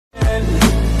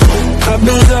I've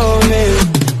been zoning,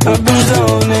 I've been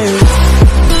zoning.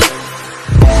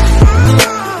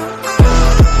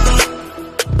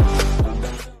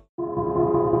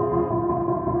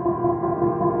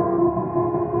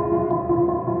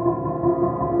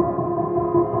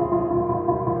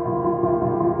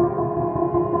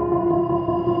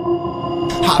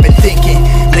 I've been thinking,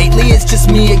 lately it's just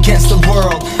me against the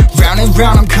world. Round and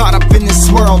round I'm caught up in this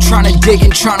swirl, trying to dig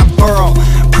and trying to burrow.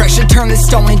 Pressure turned this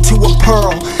stone into a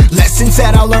pearl. Lessons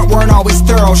that I learned weren't always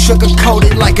thorough,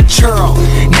 sugar-coated like a churl.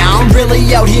 Now I'm really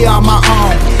out here on my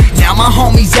own. Now my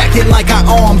homies acting like I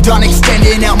owe 'em, done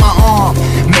extending out my arm.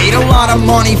 Made a lot of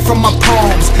money from my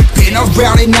poems, been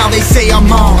around and now they say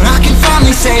I'm on. I can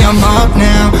finally say I'm up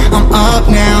now, I'm up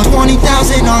now.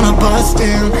 20,000 on a bus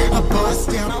down, a bus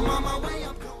down. I'm on my way,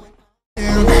 I'm going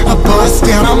down, a bus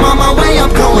down. I'm on my way,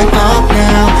 I'm going up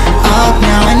now,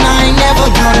 and I ain't never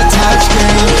gonna touch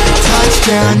down, touch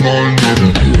down.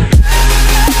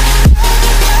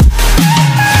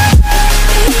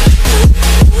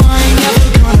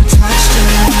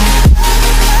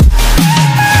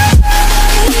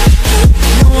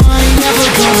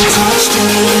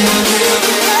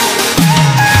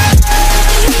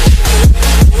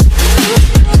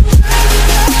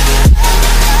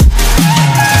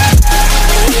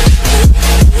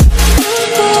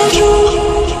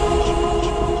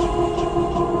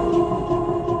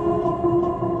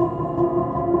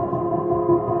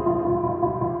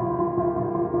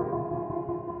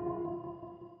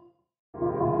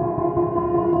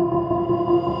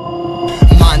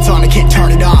 I can't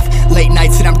turn it off. Late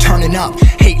nights and I'm turning up.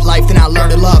 Hate life then I learn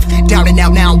to love. Down and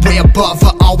out now I'm way above.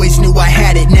 I always knew I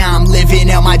had it, now I'm living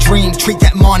out my dreams. Treat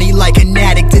that money like an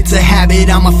addict, it's a habit,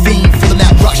 I'm a fiend. Feeling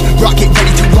that rush, rocket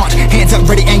ready to launch. Hands up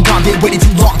ready and gone, been waiting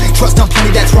too long. Trust on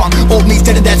plenty, that's wrong. Old me's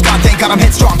dead and that's gone, thank God I'm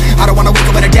headstrong. I don't wanna wake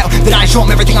up in a doubt that I show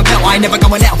 'em everything I'm about. I ain't never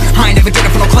going out, I ain't never did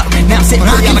it for no clout. Now I'm sitting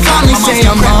pretty on the cloud. I can finally say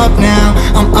I'm up now,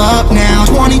 I'm up now.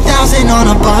 20,000 on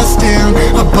a bus down,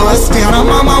 a bus down. I'm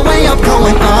on my way up,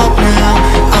 going up now,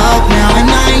 and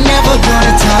I ain't never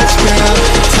gonna touch down,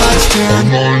 touch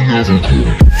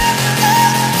down.